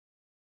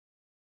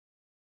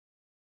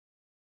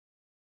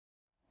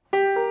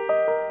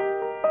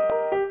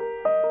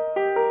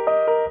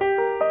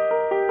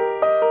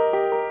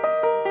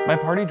My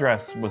party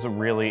dress was a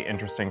really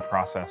interesting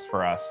process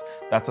for us.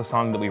 That's a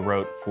song that we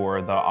wrote for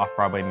the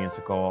off-Broadway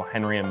musical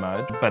Henry and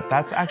Mudge, but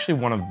that's actually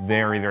one of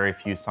very, very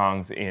few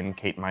songs in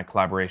Kait and my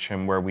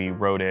collaboration where we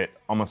wrote it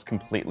almost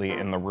completely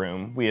in the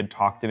room. We had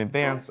talked in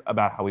advance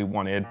about how we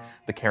wanted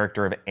the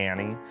character of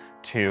Annie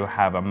to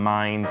have a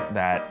mind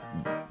that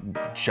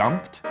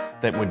jumped,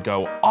 that would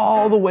go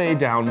all the way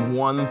down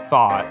one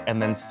thought and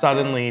then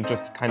suddenly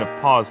just kind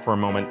of pause for a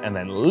moment and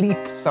then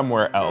leap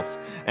somewhere else.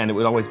 And it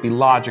would always be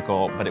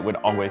logical, but it would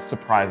always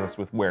surprise us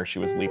with where she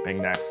was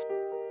leaping next.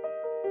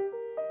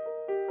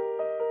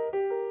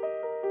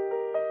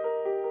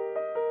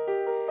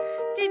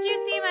 Did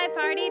you see my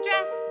party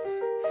dress?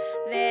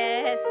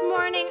 This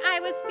morning I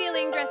was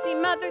feeling dressy.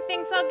 Mother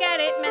thinks I'll get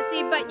it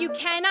messy, but you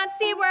cannot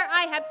see where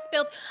I have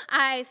spilled.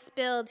 I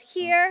spilled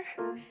here,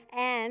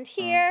 and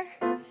here,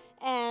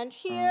 and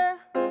here,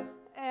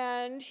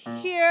 and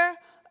here.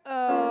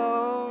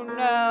 Oh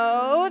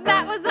no,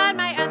 that was on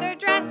my other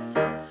dress.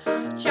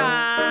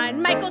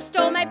 John Michael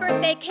stole my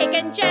birthday cake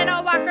and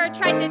Jenna Walker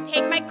tried to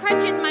take my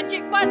crunch and munch.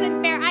 It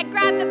wasn't fair. I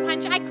grabbed the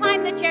punch, I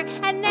climbed the chair,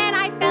 and then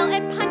I fell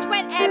and punch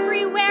went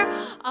everywhere.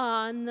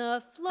 On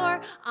the floor,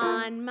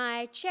 on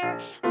my chair,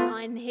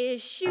 on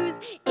his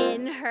shoes,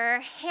 in her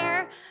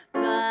hair.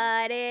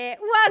 But it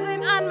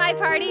wasn't on my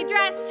party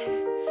dress.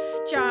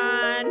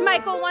 John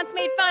Michael once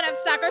made fun of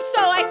soccer,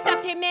 so I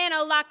stuffed him in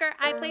a locker.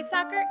 I play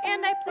soccer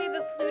and I play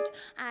the flute.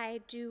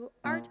 I do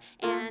art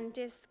and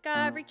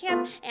discovery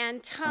camp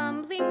and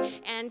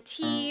tumbling and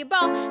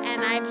t-ball,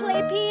 and I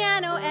play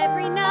piano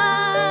every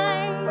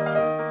night.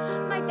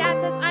 My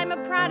dad says I'm a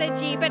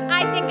prodigy, but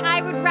I think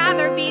I would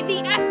rather be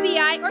the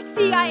FBI or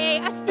CIA,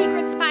 a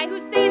secret spy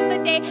who saves the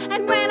day.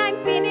 And when I'm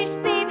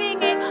finished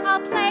saving it, I'll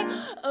play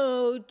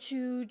Ode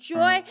to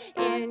Joy,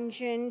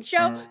 Injun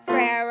Joe,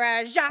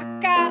 Frere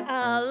Jacques,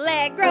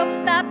 Allegro,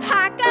 the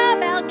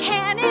Pachelbel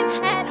Canon,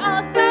 and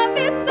also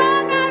this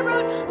song I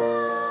wrote.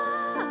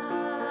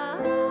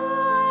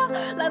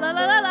 La la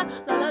la la la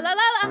la la la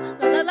la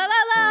la la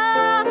la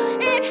la.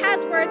 It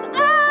has words.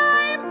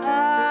 I'm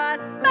a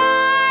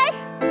spy,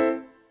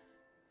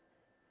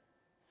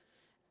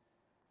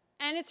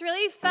 and it's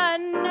really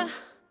fun.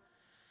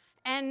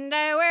 And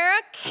I wear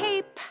a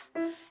cape,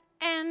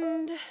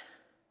 and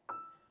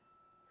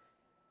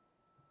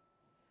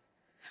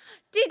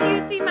did you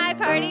see my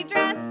party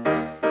dress?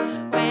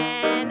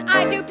 When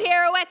I do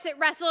pirouettes at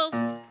wrestles,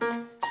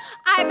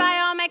 I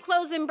buy all my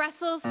clothes in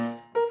Brussels.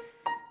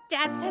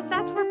 Dad says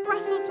that's where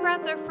Brussels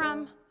sprouts are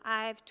from.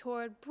 I've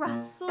toured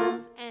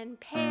Brussels and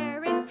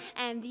Paris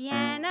and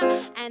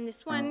Vienna, and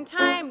this one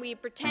time we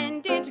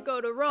pretended to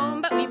go to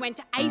Rome, but we went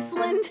to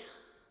Iceland.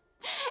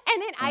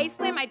 And in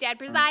Iceland, my dad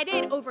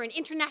presided over an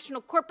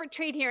international corporate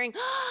trade hearing.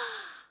 That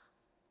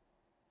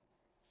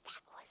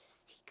was a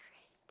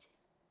secret.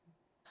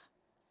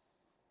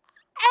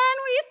 And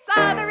we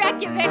saw the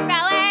Reykjavik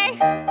Ballet.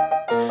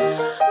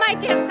 My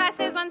dance class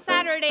is on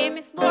Saturday.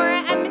 Miss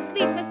Laura and Miss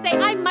Lisa say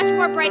I'm much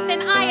more bright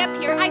than I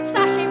appear. I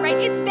sashay right,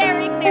 it's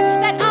very clear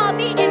that I'll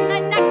be in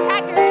the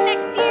Nutcracker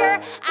next year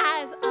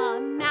as a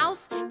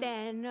mouse,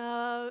 then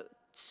a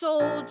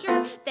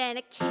soldier, then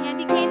a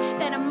candy cane,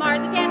 then a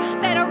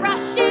marzipan, then a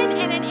Russian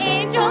and an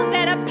angel,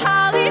 then a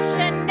polished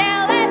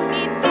Chanel. Let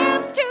me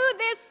dance to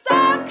this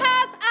song,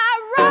 'cause I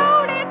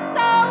wrote it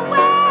so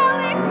well.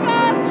 It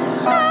goes,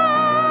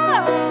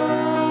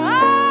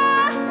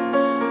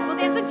 I will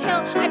dance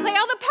until I play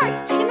all the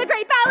parts in the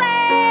great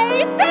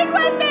ballet. Sing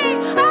with me.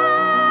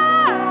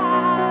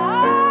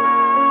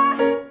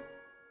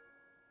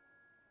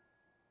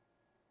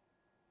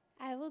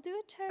 I will do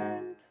a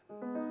turn.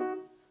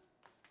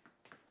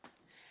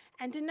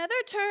 And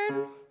another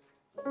turn.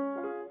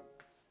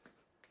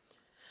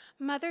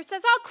 Mother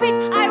says I'll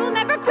quit. I will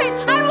never quit.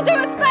 I will do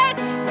a split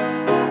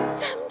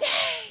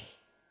someday.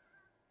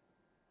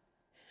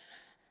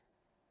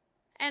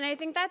 And I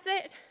think that's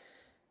it.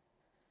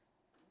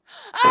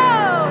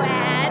 Oh,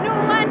 and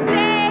one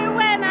day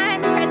when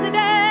I'm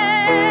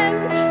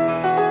president,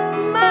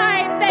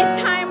 my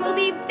bedtime will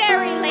be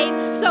very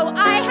late, so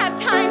I have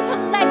time to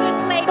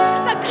legislate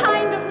the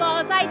kind of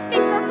laws I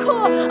think are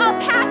cool. I'll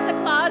pass a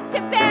clause to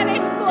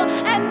banish school,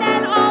 and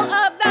then all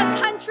of the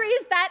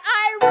countries that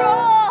I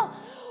rule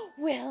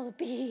will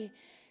be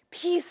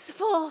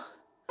peaceful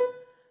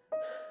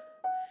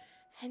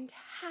and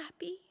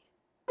happy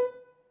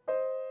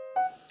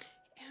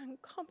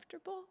and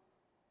comfortable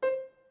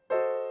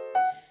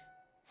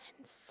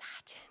and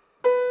satin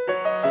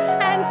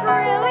and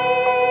frilly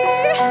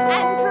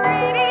and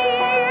pretty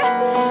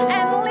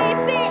and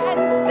lacy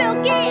and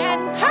silky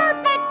and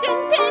perfect and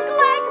pink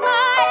like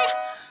my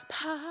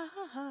ha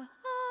ha ha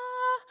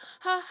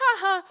ha ha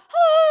ha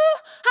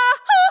ha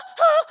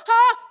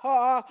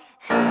ha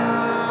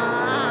ha.